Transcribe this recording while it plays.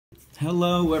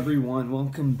Hello everyone,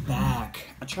 welcome back.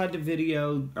 I tried to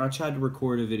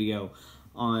record a video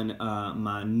on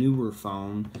my newer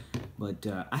phone, but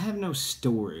I have no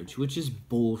storage, which is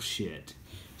bullshit.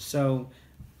 So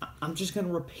I'm just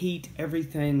gonna repeat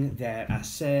everything that I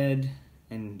said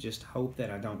and just hope that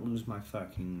I don't lose my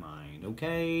fucking mind,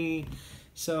 okay?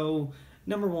 So,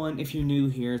 number one, if you're new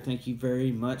here, thank you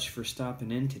very much for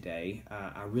stopping in today.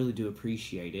 I really do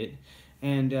appreciate it.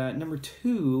 And number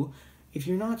two, if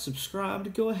you're not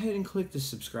subscribed, go ahead and click the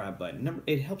subscribe button.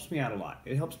 It helps me out a lot.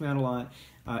 It helps me out a lot.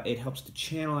 It helps the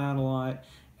channel out a lot.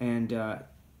 And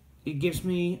it gives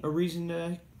me a reason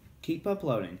to keep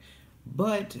uploading.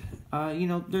 But, you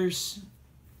know, there's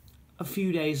a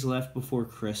few days left before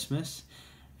Christmas.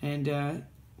 And,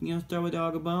 you know, throw a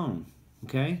dog a bone.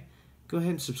 Okay? Go ahead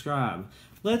and subscribe.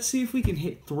 Let's see if we can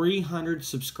hit 300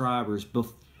 subscribers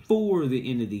before the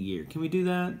end of the year. Can we do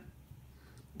that?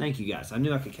 Thank you guys. I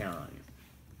knew I could count on you.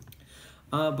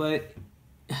 But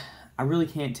I really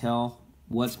can't tell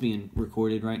what's being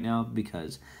recorded right now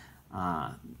because,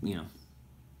 you know,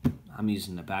 I'm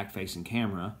using the back-facing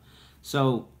camera.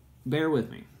 So, bear with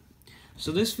me.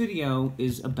 So this video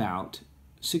is about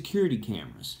security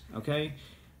cameras, okay?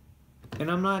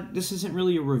 And this isn't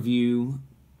really a review.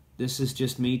 This is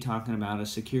just me talking about a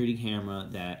security camera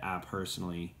that I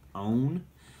personally own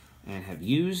and have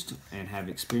used and have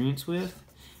experience with.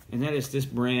 And that is this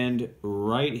brand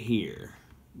right here.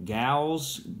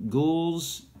 Goowls,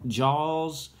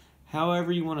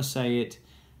 however you want to say it.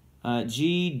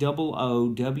 Goowls,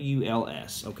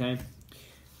 okay?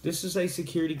 This is a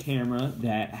security camera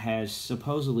that has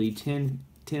supposedly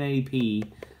 1080p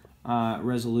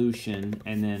resolution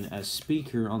and then a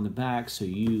speaker on the back so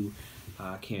you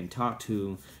can talk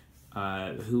to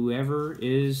whoever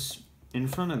is in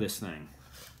front of this thing.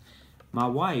 My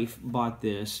wife bought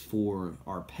this for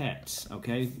our pets,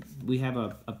 okay? We have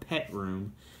a pet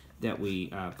room that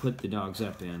we put the dogs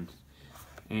up in.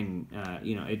 And,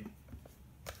 you know,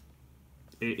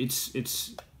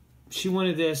 she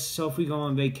wanted this so if we go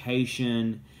on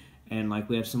vacation and, like,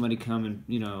 we have somebody come and,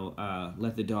 you know,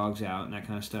 let the dogs out and that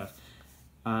kind of stuff.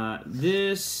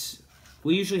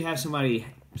 We usually have somebody,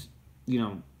 you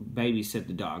know, babysit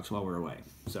the dogs while we're away.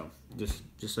 So, just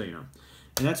so you know.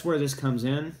 And that's where this comes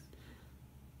in.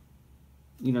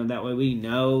 You know, that way we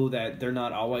know that they're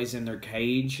not always in their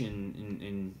cage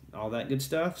and all that good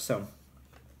stuff. So,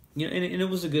 you know, and it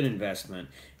was a good investment.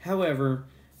 However,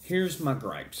 here's my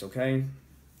gripes, okay?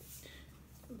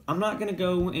 I'm not going to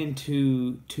go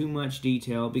into too much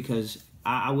detail because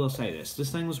I will say this. This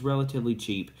thing was relatively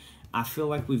cheap. I feel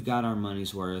like we've got our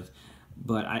money's worth.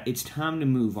 But it's time to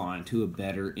move on to a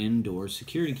better indoor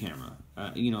security camera.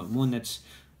 You know, one that's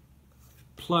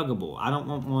pluggable. I don't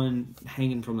want one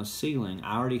hanging from the ceiling.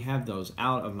 I already have those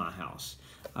out of my house.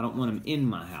 I don't want them in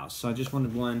my house. So I just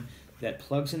wanted one that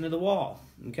plugs into the wall.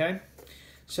 Okay?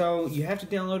 So you have to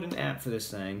download an app for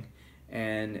this thing.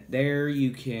 And there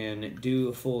you can do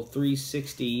a full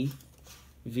 360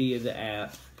 via the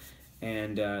app.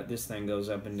 And this thing goes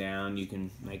up and down. You can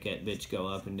make that bitch go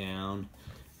up and down.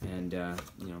 And,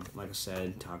 you know, like I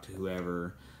said, talk to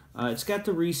whoever. It's got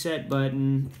the reset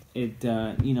button. You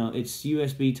know, it's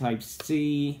USB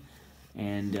Type-C,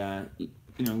 and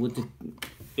you know,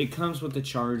 it comes with the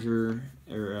charger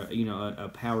or you know, a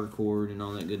power cord and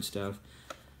all that good stuff.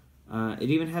 It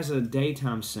even has a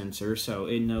daytime sensor, so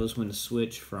it knows when to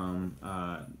switch from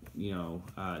you know,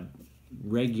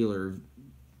 regular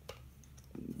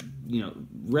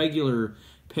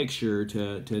picture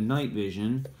to night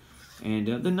vision. And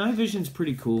the night vision's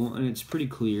pretty cool, and it's pretty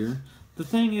clear. The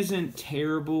thing isn't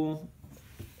terrible,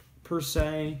 per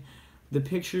se. The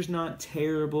picture's not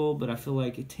terrible, but I feel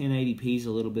like 1080p is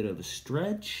a little bit of a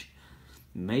stretch.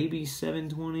 Maybe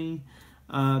 720.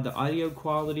 The audio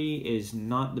quality is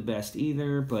not the best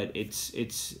either, but it's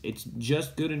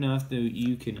just good enough that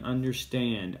you can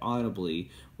understand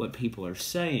audibly what people are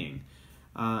saying.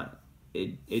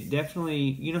 It definitely,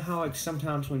 you know how like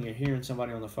sometimes when you're hearing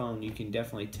somebody on the phone, you can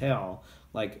definitely tell,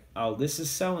 like, oh, this is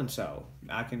so-and-so.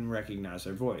 I can recognize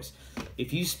their voice.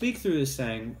 If you speak through this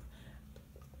thing,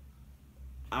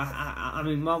 I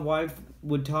mean, my wife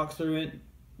would talk through it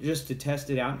just to test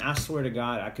it out, and I swear to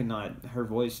God, I could not, her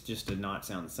voice just did not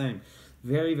sound the same.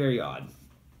 Very, very odd.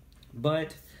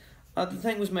 But the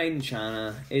thing was made in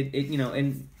China. You know,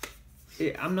 and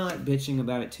I'm not bitching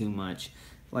about it too much,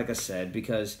 like I said,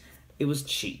 because it was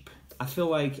cheap. I feel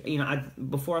like, you know,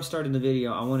 before I started the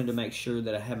video, I wanted to make sure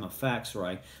that I had my facts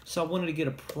right. So I wanted to get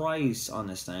a price on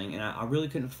this thing, and I really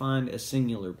couldn't find a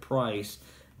singular price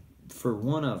for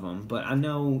one of them. But I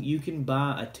know you can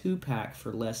buy a 2-pack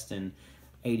for less than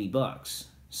 $80.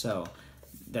 So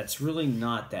that's really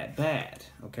not that bad,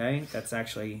 okay? That's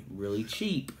actually really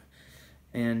cheap.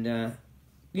 And,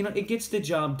 you know, it gets the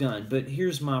job done, but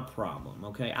here's my problem,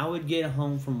 okay? I would get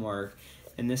home from work,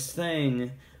 and this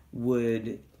thing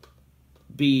would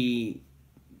be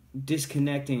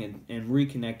disconnecting and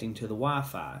reconnecting to the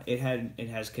Wi-Fi. It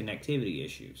has connectivity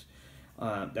issues.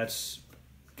 That's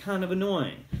kind of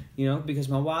annoying, you know, because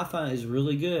my Wi-Fi is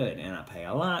really good, and I pay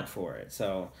a lot for it,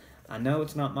 so I know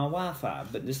it's not my Wi-Fi,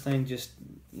 but this thing just,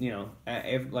 you know,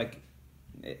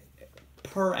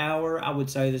 per hour, I would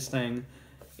say this thing,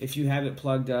 if you have it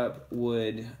plugged up,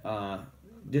 would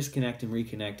disconnect and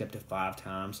reconnect up to 5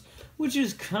 times, which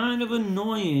is kind of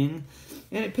annoying,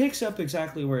 and it picks up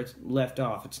exactly where it's left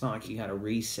off. It's not like you got to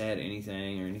reset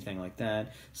anything or anything like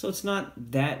that, so it's not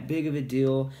that big of a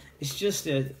deal. It's just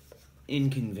an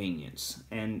inconvenience,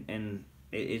 and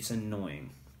it's annoying.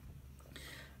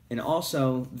 And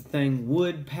also, the thing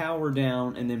would power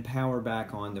down and then power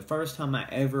back on. The first time I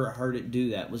ever heard it do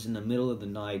that was in the middle of the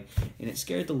night, and it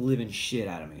scared the living shit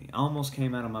out of me. I almost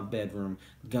came out of my bedroom,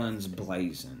 guns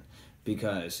blazing,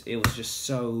 because it was just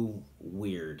so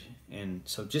weird. And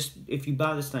so just, if you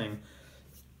buy this thing,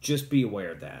 just be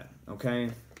aware of that, okay?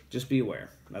 Just be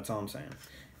aware. That's all I'm saying.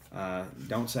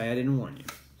 Don't say I didn't warn you.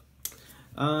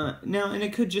 Now, and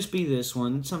it could just be this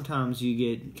one. Sometimes you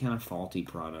get kind of faulty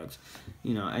products,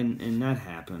 you know, and that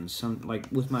happens. Like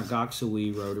with my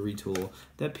Goowls rotary tool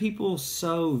that people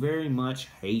so very much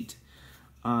hate.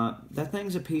 That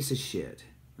thing's a piece of shit,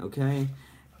 okay?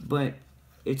 But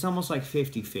it's almost like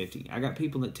 50-50. I got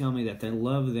people that tell me that they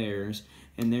love theirs,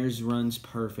 and theirs runs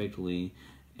perfectly,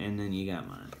 and then you got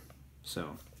mine.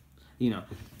 So, you know,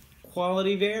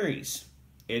 quality varies,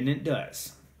 and it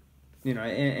does. You know,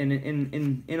 and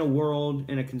in a world,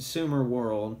 in a consumer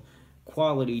world,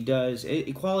 quality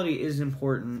is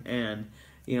important, and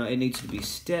you know, it needs to be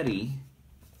steady.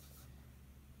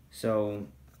 So,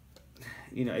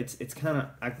 you know, it's kind of,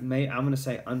 I'm gonna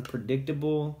say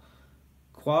unpredictable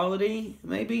quality,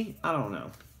 maybe, I don't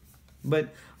know. But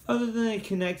other than the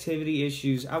connectivity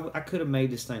issues, I could have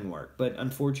made this thing work, but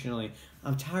unfortunately,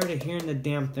 I'm tired of hearing the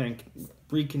damn thing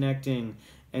reconnecting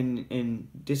and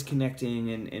disconnecting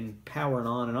and powering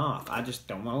on and off. I just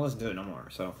don't want to listen to it no more.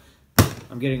 So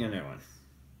I'm getting a new one.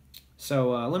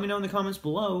 So let me know in the comments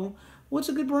below, what's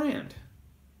a good brand?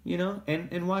 You know,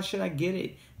 and why should I get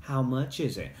it? How much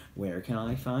is it? Where can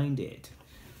I find it?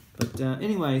 But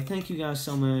anyway, thank you guys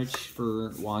so much for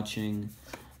watching.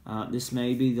 This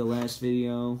may be the last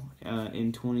video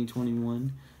in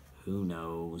 2021. Who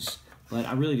knows? But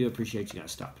I really do appreciate you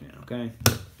guys stopping in, okay?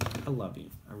 I love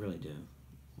you. I really do.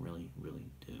 Really, really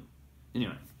do.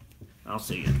 Anyway, I'll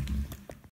see you.